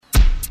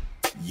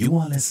You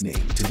are listening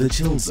to The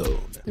Chill Zone.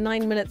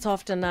 9 minutes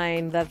after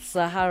 9, that's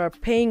Zahara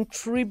paying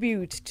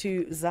tribute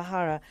to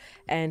Zahara,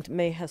 and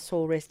may her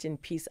soul rest in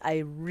peace. I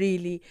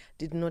really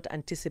did not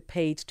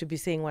anticipate to be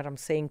saying what I'm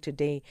saying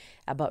today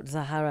about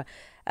Zahara.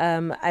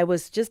 I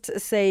was just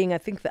saying, I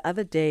think the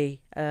other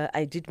day,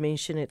 I did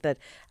mention it, that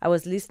I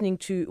was listening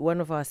to one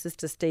of our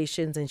sister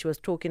stations and she was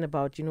talking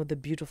about, the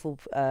beautiful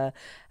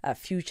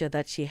future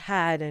that she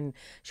had, and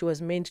she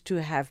was meant to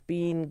have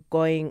been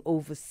going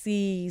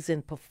overseas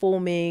and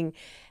performing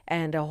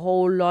and a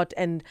whole lot.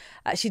 And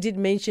she did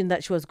mention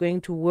that she was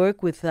going to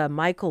work with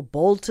Michael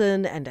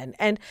Bolton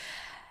and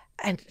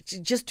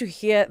just to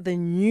hear the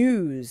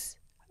news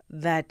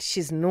that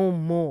she's no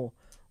more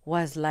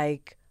was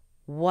like,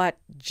 what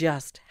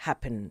just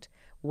happened?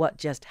 What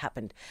just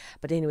happened?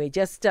 But anyway,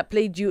 just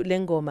played you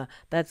Lengoma.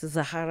 That's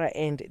Zahara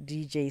and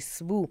DJ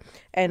Sbu.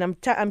 And I'm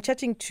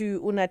chatting to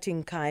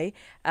Unathi Nkayi,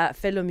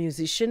 fellow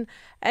musician,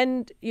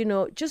 and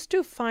just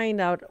to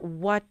find out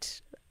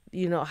what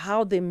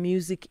how the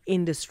music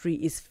industry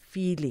is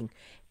feeling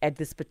at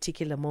this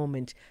particular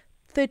moment.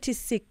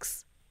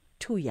 36,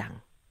 too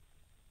young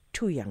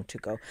to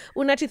go.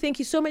 Unathi, thank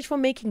you so much for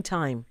making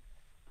time.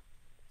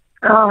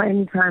 Oh,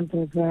 anytime,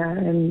 pleasure.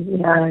 And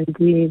yeah,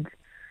 indeed,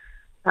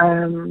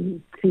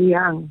 too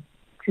young,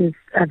 just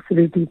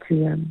absolutely too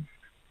young.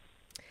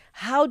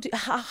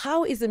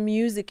 How is the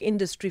music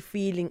industry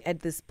feeling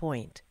at this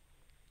point?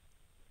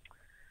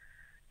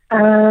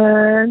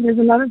 There's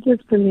a lot of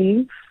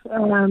disbelief, a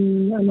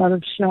lot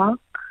of shock,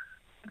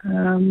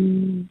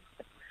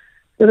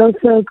 but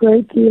also a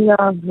great deal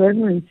of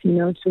reverence,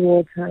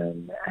 towards her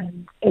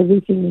and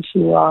everything that she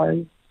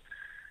was.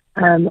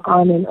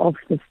 On and off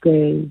the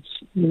stage.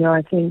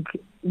 I think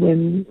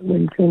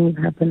when things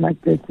happen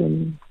like this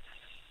and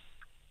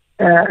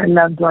a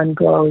loved one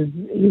goes,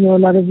 a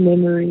lot of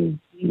memories,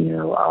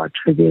 are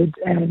triggered,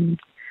 and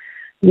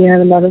we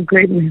have a lot of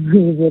great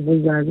memories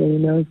with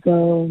Zaza,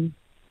 so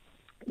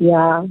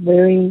yeah,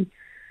 very,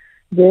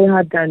 very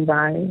hard done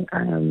by,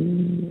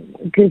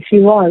 because she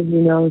was,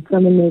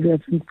 someone made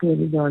reference to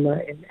Arizona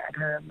at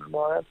her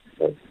memorial.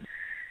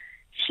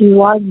 She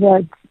was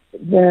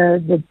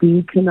the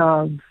beacon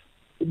of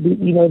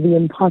the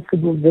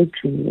impossible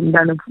victory, who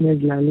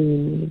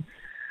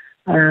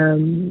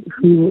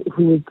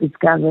was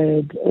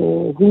discovered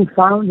or who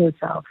found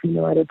herself,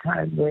 at a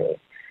time where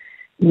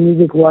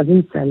music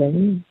wasn't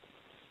selling,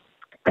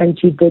 and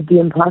she did the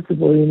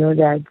impossible,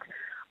 that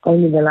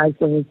only the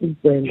likes of a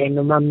sister and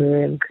the Mama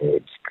Miriam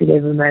could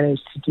ever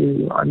manage to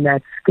do on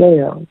that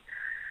scale.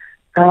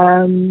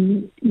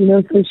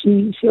 So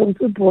she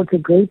also brought a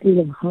great deal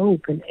of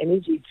hope and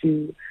energy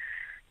to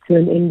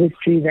an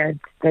industry that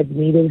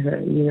needed her,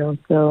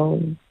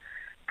 so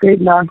great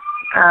loss,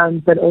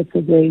 but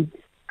also great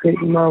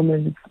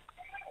moments,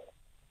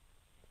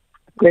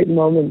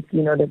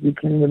 that we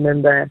can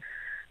remember,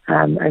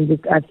 and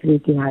just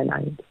absolutely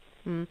highlight.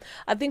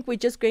 I think we're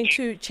just going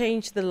to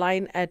change the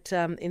line at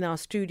in our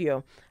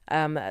studio.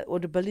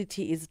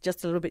 Audibility is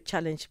just a little bit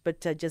challenged, but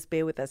just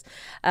bear with us.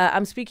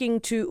 I'm speaking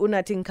to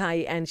Unathi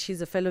Nkayi, and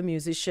she's a fellow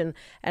musician.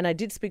 And I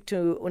did speak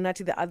to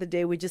Unathi the other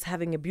day. We're just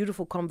having a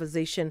beautiful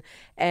conversation.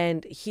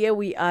 And here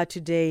we are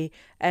today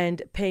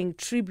and paying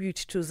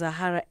tribute to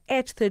Zahara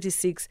at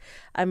 36.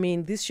 I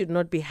mean, this should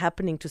not be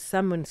happening to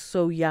someone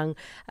so young,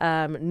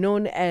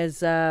 known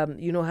as,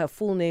 her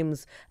full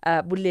name's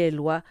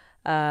Bulelwa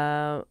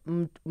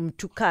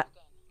Mtuka.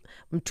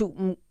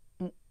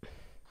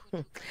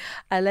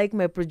 I like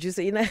my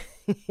producer,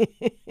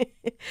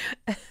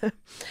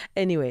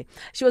 Anyway,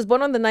 she was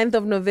born on the 9th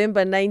of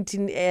November,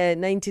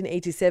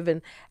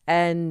 1987,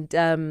 and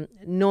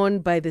known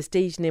by the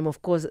stage name,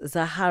 of course,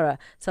 Zahara,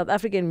 South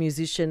African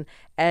musician,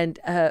 and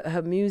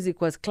her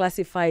music was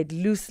classified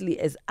loosely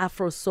as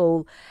Afro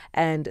Soul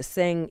and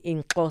sang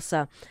in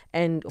Xhosa,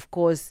 and of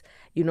course,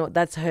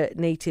 that's her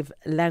native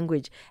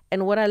language.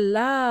 And what I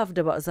loved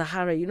about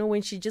Zahara,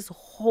 when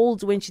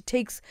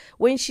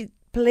she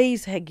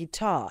plays her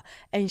guitar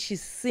and she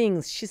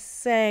sang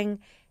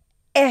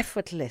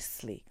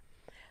effortlessly.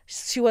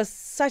 She was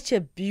such a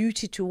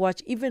beauty to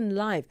watch, even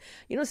live.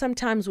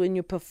 Sometimes when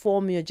you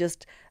perform, you're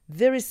just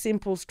very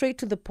simple, straight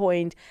to the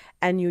point,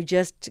 and you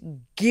just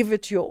give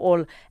it your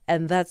all,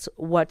 and that's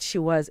what she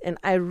was. And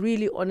I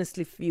really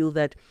honestly feel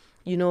that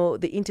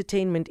the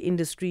entertainment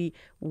industry,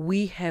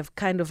 we have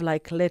kind of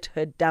like let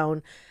her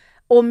down.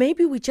 Or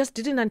maybe we just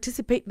didn't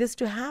anticipate this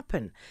to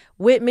happen.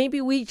 Maybe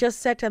we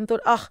just sat and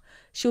thought,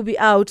 she'll be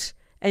out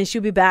and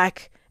she'll be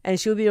back and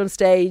she'll be on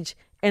stage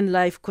and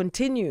life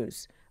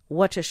continues.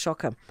 What a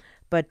shocker.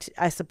 But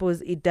I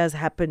suppose it does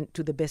happen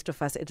to the best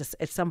of us.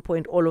 At some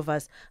point, all of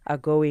us are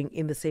going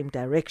in the same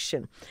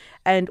direction.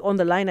 And on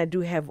the line, I do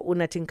have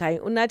Unathi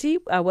Nkayi. Unathi,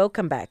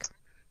 welcome back.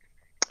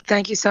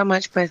 Thank you so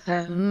much,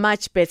 Bertha.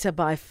 Much better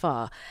by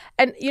far.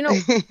 And,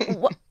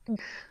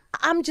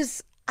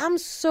 I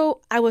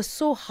was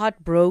so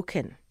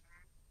heartbroken.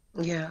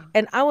 Yeah.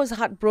 And I was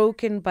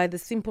heartbroken by the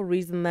simple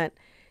reason that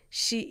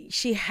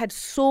she had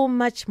so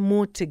much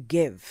more to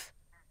give.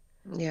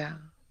 Yeah.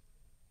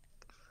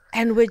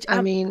 And which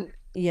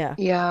Yeah.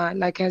 Yeah,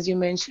 like as you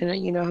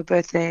mentioned, her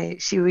birthday,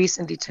 she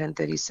recently turned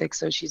 36,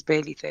 so she's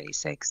barely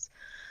 36.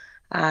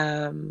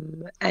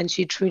 And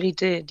she truly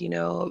did,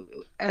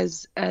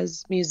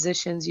 as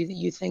musicians,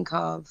 you think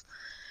of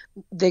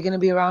they're going to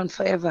be around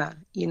forever,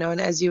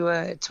 and as you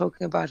were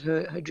talking about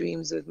her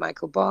dreams with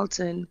Michael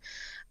Bolton,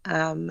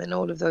 and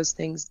all of those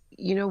things,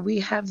 we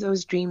have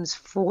those dreams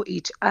for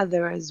each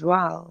other as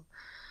well.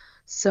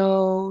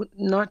 So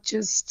not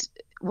just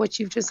what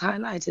you've just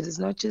highlighted is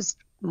not just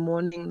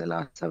mourning the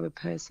loss of a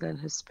person and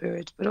her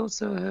spirit, but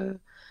also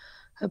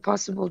her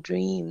possible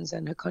dreams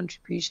and her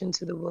contribution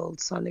to the world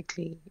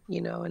sonically,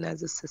 and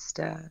as a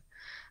sister,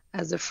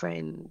 as a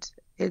friend.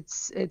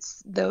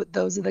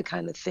 Those are the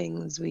kind of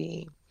things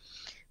we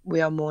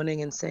are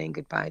mourning and saying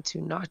goodbye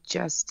to, not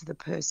just the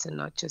person,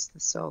 not just the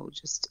soul,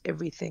 just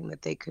everything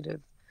that they could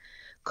have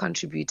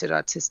contributed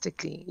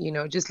artistically.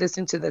 Just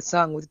listening to the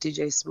song with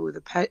DJ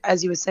Smooth,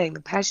 as you were saying,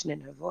 the passion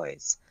in her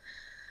voice.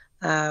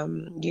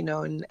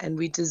 And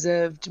we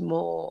deserved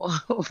more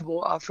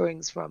more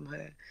offerings from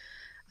her.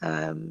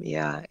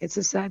 Yeah, it's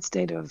a sad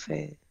state of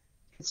affair.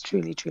 It's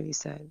truly, truly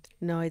sad.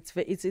 No, it's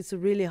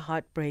really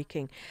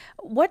heartbreaking.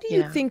 What do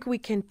you Yeah, think we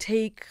can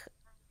take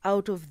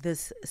out of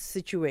this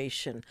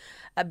situation?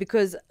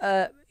 Because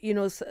a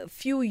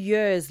few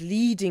years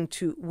leading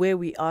to where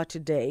we are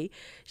today,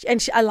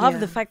 and I love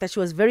the yeah, fact that she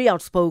was very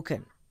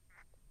outspoken.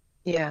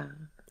 yeah,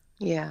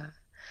 yeah.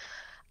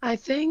 I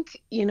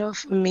think,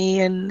 for me,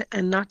 and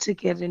not to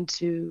get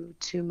into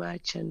too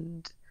much,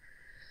 and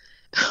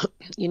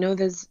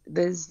there's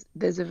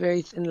a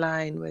very thin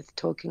line with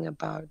talking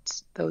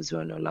about those who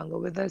are no longer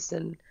with us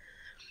and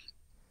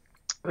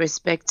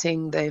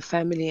respecting their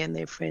family and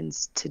their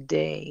friends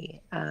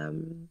today.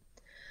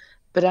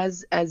 But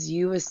as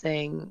you were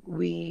saying,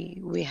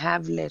 we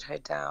have let her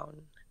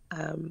down.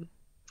 Um,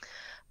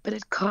 but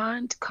it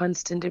can't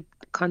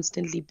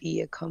constantly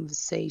be a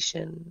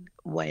conversation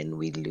when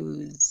we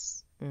lose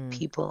Mm.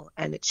 people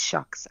and it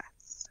shocks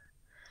us.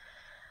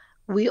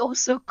 We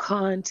also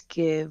can't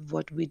give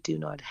what we do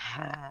not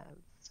have.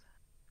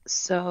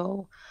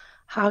 So,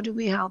 how do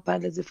we help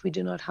others if we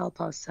do not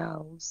help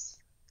ourselves?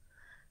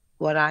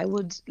 What I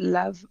would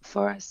love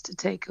for us to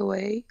take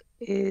away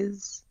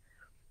is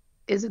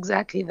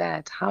exactly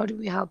that. How do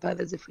we help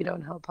others if we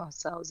don't help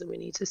ourselves? And we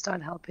need to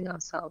start helping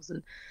ourselves,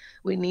 and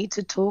we need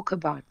to talk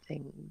about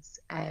things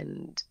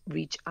and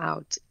reach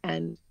out.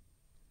 And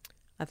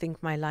I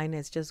think my line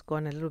has just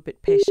gone a little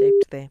bit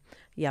pear-shaped there.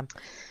 Yeah.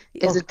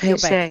 is Oh, it you're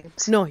back.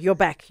 pear-shaped? No, you're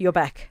back. You're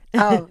back.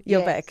 Oh,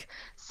 You're yes. back.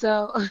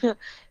 So,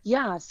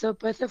 yeah. So,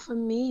 Bertha, for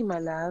me, my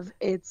love,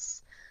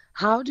 it's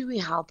how do we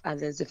help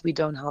others if we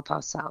don't help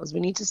ourselves?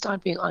 We need to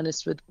start being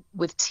honest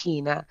with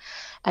Tina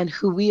and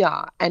who we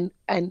are, and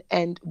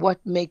what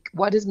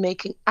is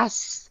making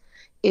us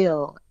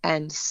ill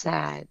and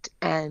sad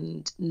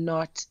and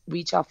not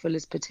reach our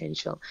fullest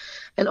potential.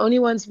 And only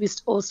once we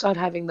all start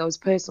having those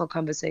personal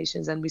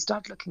conversations and we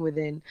start looking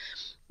within,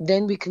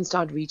 then we can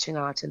start reaching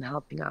out and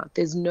helping out.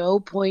 There's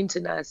no point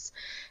in us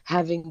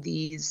having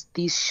these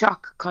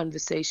shock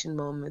conversation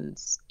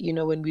moments,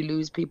 when we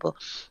lose people.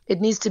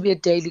 It needs to be a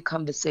daily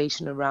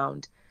conversation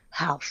around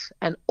health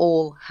and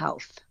all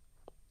health.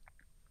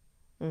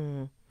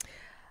 Mm.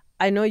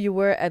 I know you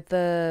were at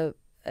the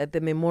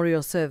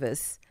memorial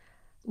service.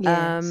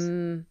 Yes.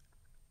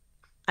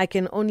 I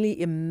can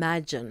only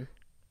imagine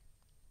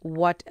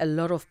what a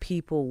lot of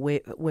people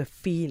were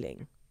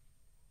feeling.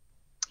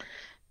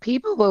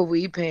 People were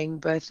weeping,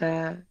 but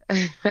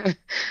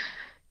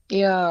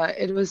yeah,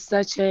 it was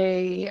such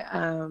a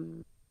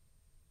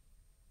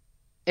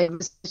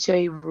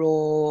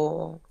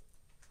raw,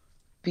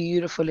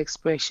 beautiful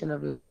expression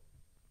of,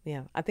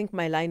 Yeah, I think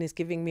my line is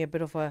giving me a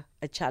bit of a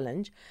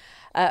challenge,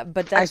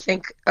 but I that's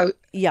think.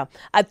 yeah.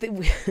 I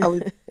think Oh,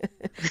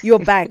 you're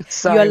back. You're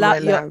sorry,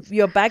 loud. my You're love.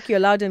 you're back. You're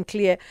loud and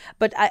clear.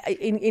 But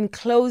in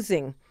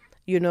closing,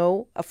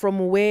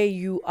 from where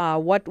you are,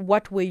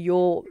 what were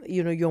your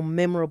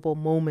memorable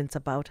moments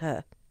about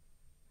her?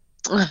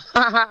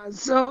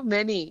 So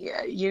many,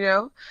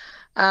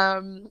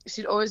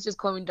 she'd always just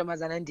call me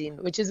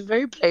Domazanandine, which is a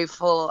very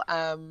playful,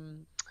 a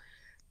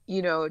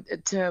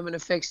term, an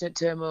affectionate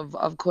term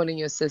of calling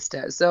your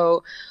sister.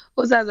 So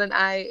Uzaz and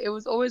I, it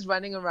was always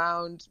running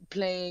around,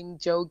 playing,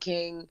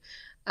 joking,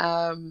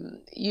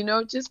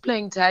 just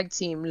playing tag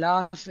team,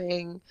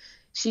 laughing.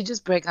 She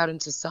just break out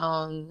into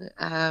song.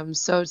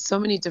 So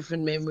many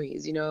different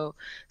memories,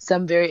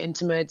 some very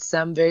intimate,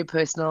 some very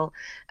personal.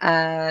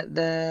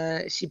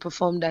 The She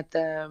performed at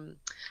the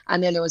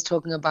Anele was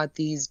talking about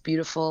these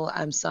beautiful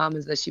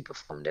samas that she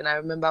performed, and I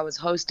remember I was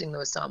hosting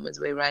those samas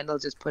where Randall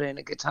just put in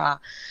a guitar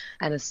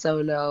and a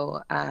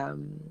solo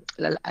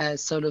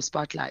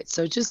spotlight.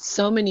 So just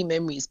so many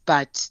memories,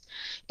 but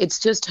it's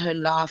just her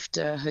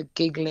laughter, her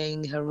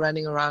giggling, her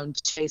running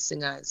around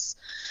chasing us,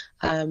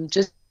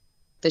 just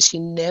that she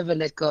never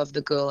let go of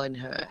the girl in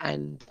her,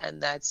 and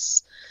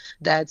that's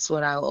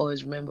what I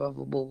always remember of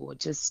Bobo.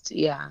 Just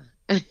yeah,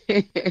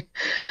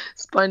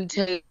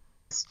 spontaneous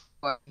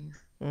joy.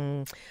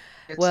 Mm.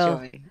 It's Well,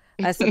 joy.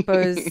 I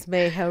suppose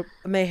may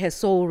her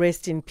soul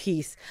rest in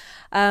peace.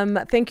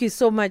 Thank you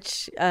so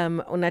much,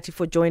 Unathi,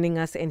 for joining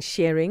us and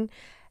sharing.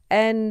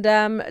 And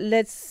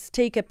let's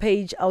take a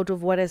page out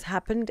of what has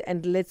happened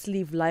and let's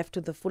live life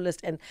to the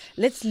fullest, and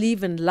let's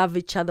live and love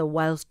each other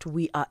whilst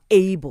we are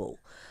able,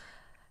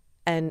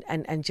 and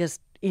just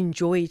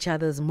enjoy each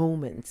other's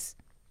moments.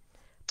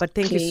 But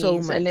thank you so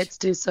much. And let's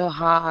do so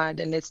hard,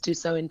 and let's do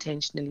so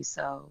intentionally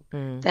so.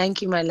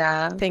 Thank you, my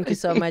love. Thank you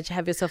so much.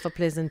 Have yourself a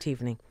pleasant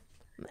evening.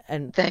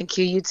 And thank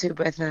you, you too,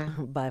 Bertha.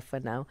 Bye for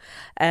now.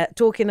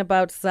 Talking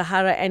about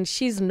Zahara, and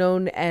she's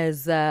known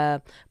as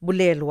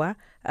Bulelwa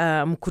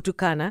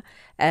Mkutukana,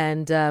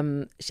 and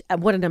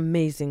what an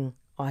amazing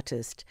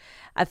artist.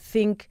 I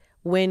think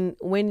when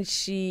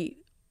she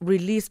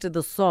released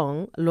the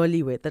song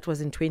Loliwe, that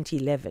was in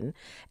 2011,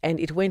 and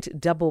it went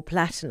double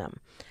platinum,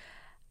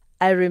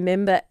 I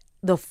remember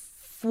the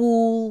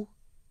full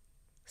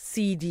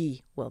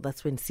CD, well,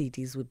 that's when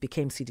CDs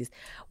became CDs,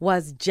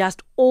 was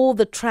just all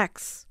the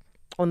tracks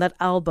on that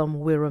album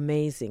were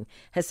amazing.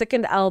 Her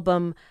second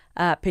album,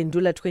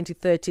 Pendula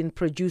 2013,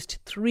 produced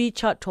 3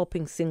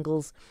 chart-topping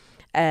singles,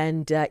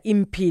 and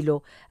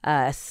Impilo,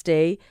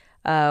 Stay,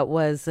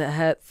 was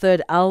her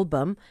third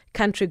album.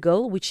 Country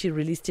Girl, which she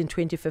released in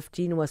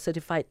 2015, was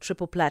certified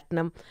triple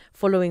platinum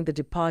following the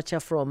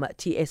departure from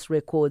TS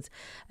Records,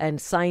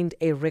 and signed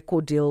a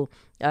record deal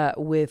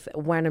with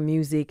Warner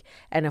Music.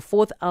 And her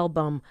fourth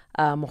album,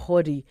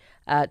 Mohori,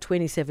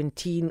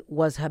 2017,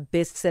 was her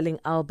best-selling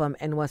album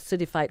and was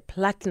certified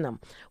platinum,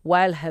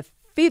 while her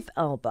fifth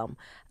album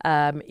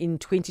in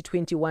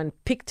 2021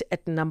 peaked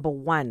at number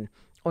 1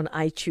 on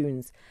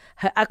iTunes.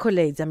 Her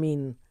accolades,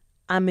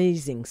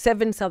 amazing.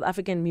 7 South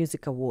African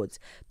Music Awards,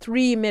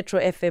 3 Metro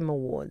FM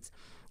Awards,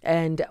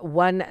 and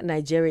 1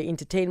 Nigeria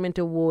Entertainment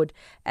Award,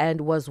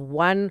 and was she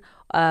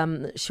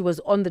was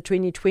on the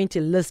 2020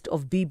 list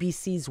of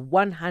BBC's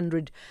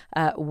 100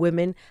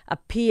 women,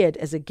 appeared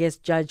as a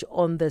guest judge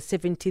on the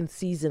 17th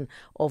season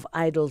of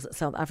Idols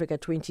South Africa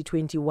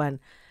 2021.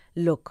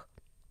 Look,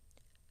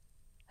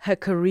 her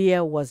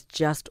career was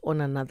just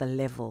on another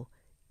level.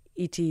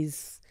 It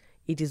is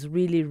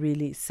really,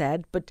 really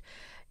sad, but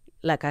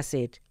like I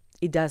said,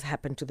 it does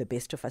happen to the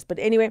best of us. But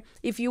anyway,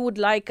 if you would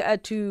like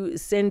to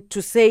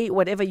say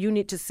whatever you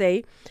need to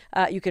say,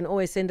 you can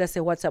always send us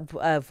a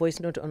WhatsApp voice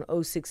note on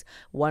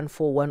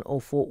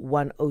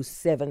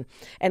 0614104107.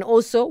 And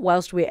also,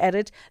 whilst we're at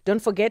it,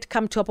 don't forget,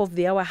 come top of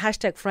the hour,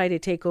 #Friday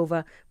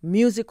Takeover,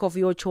 music of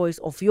your choice,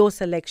 of your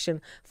selection,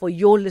 for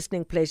your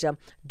listening pleasure.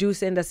 Do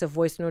send us a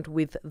voice note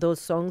with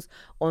those songs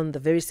on the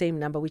very same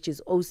number, which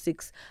is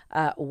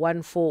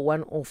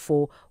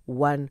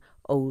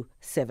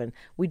 0614104107.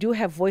 We do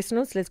have voice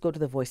notes. Let's go to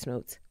the voice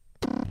notes.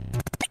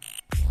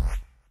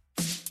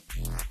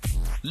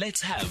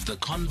 Let's have the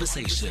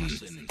conversation.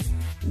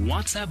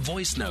 WhatsApp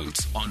voice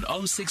notes on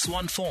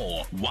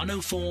 0614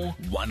 104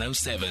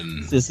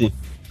 107. Sissy,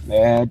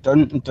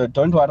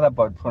 don't worry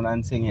about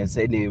pronouncing her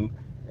surname.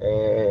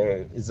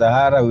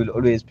 Zahara will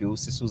always be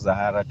Usisu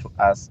Zahara to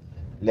us.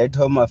 Let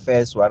Home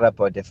Affairs worry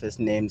about the first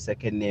name,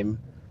 second name,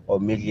 or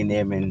middle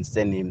name and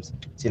surnames.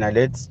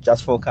 Let's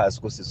just focus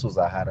on Usisu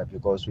Zahara,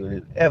 because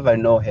we'll ever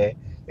know her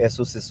as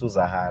Usisu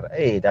Zahara.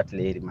 Hey, that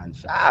lady, man,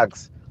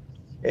 shucks.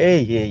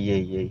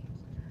 Hey.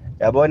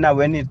 Yabona,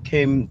 when it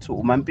came to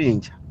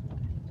Umampinja,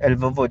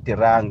 Elvovo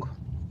Tirango,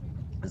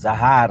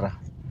 Zahara,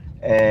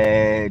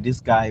 this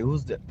guy,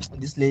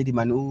 this lady,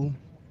 man, who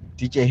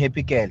DJ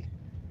Happy Girl.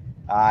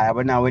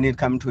 Yabona, when it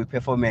comes to a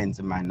performance,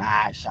 man,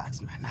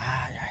 shucks, man,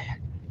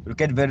 you'll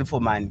get very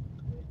for money.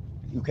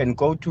 You can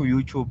go to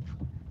YouTube,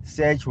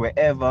 search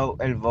wherever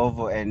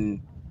Elvovo and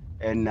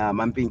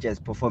Mampinja is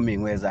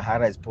performing, where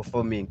Zahara is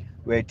performing,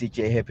 where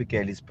DJ Happy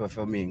Girl is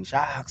performing.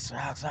 Shucks,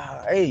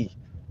 hey.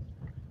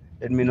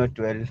 Let me not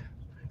dwell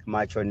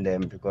much on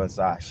them, because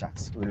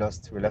shucks, we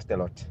lost a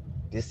lot.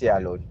 This year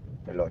alone,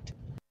 a lot.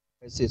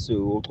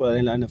 Sisu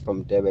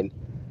from Devon.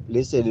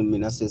 Listen,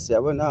 mina sisi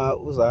yabona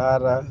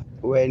uZahara,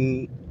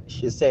 when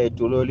she said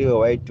Tuloli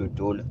white to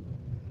Tula.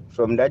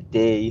 From that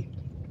day,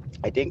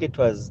 I think it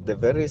was the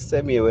very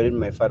same year when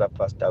my father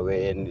passed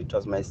away, and it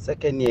was my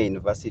second year in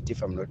university,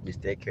 if I'm not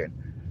mistaken.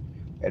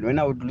 And when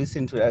I would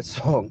listen to that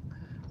song,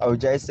 I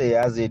would just say,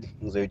 Azid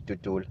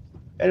Tutul.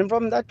 And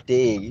from that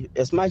day,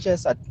 as much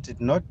as I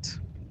did not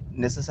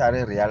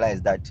necessarily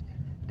realize that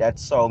that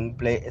song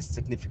played a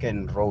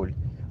significant role,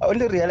 I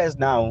only realized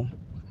now,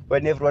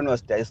 when everyone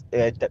was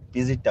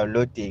busy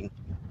downloading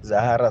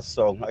Zahara's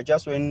song. I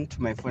just went to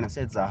my phone and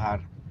said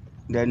Zahara.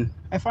 Then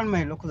I found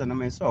my locals and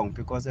my song,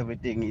 because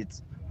everything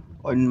is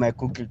on my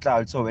Google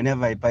Cloud. So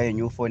whenever I buy a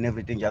new phone,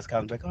 everything just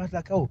comes back. I was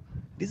like, oh,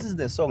 this is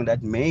the song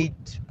that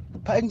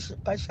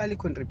partially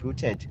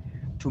contributed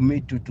to me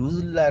to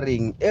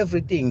doing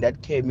everything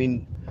that came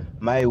in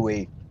my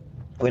way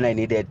when I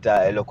needed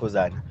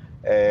Lokozana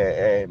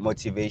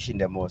motivation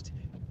the most.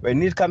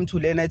 When it comes to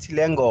Leonard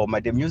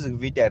Tilengoma, the music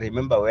video, I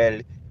remember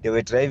well, they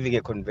were driving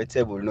a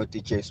convertible, not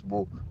a chase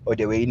boo, or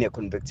they were in a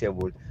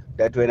convertible.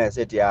 That when I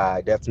said,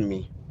 yeah, that's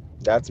me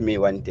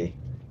one day.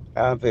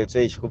 I'm very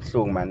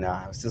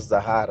man,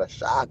 Zahara,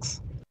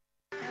 shucks.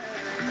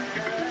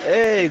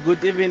 Hey,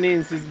 good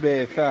evening, Sis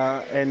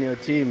Betha and your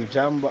team,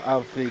 Jumbo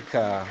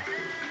Africa.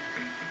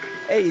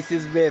 Hey,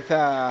 Sis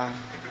Betha,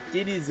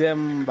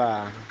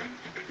 December.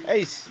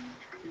 Hey,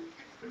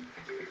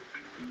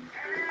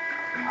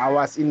 I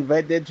was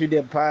invited to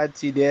the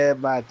party there,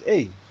 but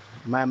hey,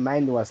 my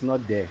mind was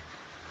not there.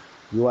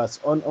 It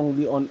was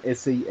only on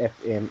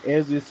SAFM.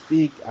 As we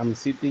speak, I'm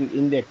sitting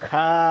in the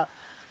car,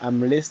 I'm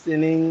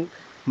listening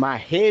my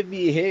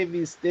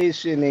heavy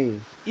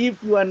stationing.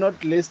 If you are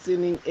not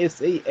listening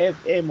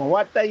SAFM,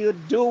 what are you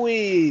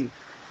doing?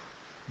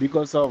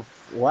 Because of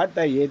what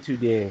I hear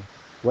today,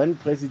 when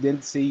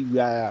president say we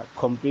are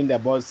complaining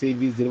about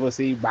service, they will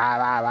say blah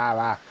blah blah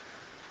blah.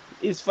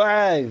 It's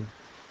fine.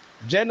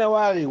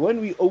 January when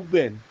we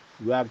open,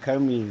 we are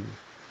coming.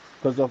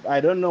 Because of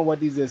I don't know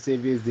what is a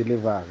service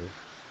delivery.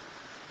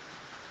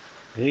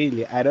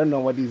 Really, I don't know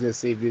what is a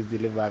service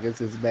delivery.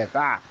 It's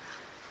better.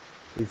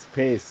 It's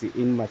Percy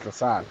in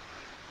Matasal.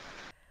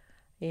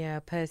 Yeah,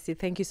 Percy,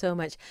 thank you so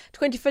much.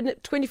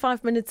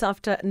 25 minutes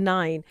after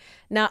 9.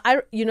 Now,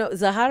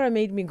 Zahara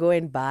made me go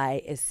and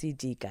buy a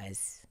CD,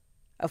 guys.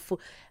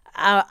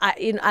 I'm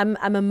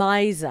a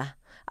miser.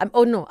 I'm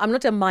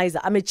not a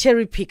miser. I'm a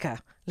cherry picker.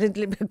 Let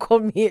me call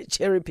me a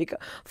cherry picker.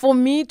 For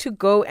me to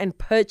go and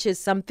purchase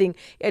something,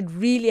 it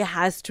really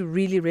has to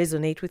really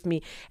resonate with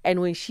me.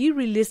 And when she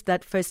released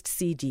that first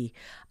CD,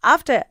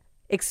 after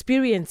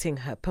experiencing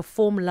her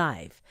perform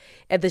live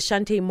at the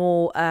Shante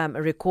Moore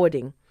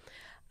recording,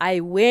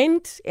 I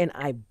went and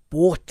I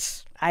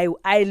bought.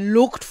 I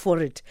looked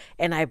for it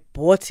and I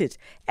bought it.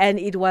 And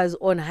it was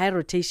on high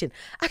rotation.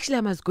 Actually,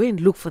 I must go and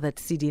look for that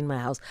CD in my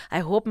house. I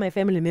hope my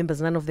family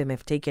members, none of them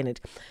have taken it.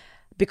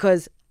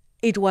 Because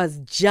it was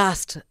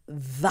just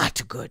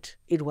that good.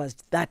 It was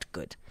that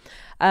good.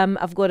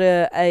 I've got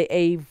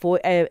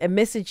a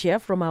message here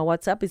from our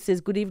WhatsApp. It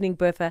says, "Good evening,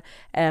 Bertha,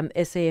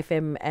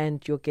 SAFM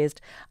and your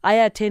guest. I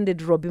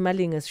attended Robbie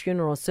Malinga's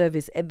funeral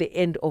service, at the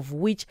end of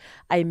which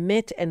I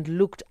met and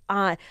looked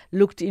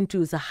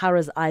into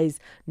Zahara's eyes.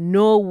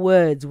 No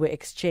words were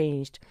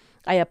exchanged.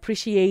 I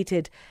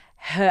appreciated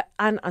her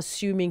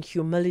unassuming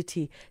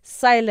humility,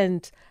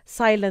 silence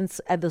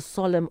at the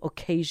solemn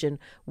occasion,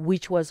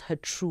 which was her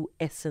true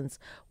essence.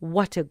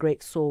 What a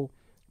great soul.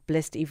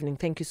 Blessed evening."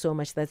 Thank you so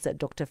much. That's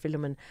Dr.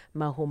 Philemon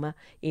Mahoma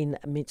in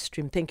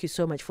Midstream. Thank you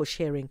so much for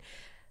sharing.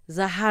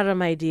 Zahara,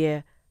 my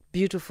dear,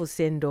 beautiful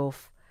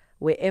send-off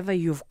wherever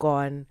you've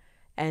gone.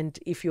 And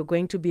if you're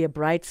going to be a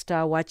bright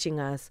star watching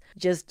us,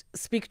 just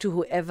speak to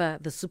whoever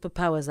the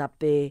superpowers up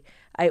there.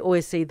 I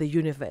always say the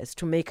universe,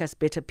 to make us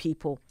better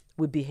people.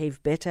 We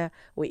behave better,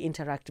 we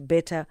interact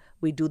better,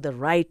 we do the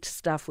right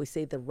stuff, we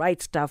say the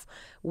right stuff,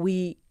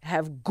 we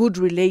have good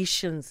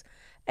relations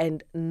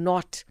and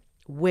not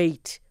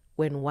wait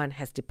when one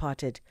has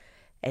departed.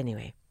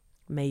 Anyway,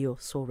 may your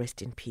soul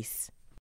rest in peace.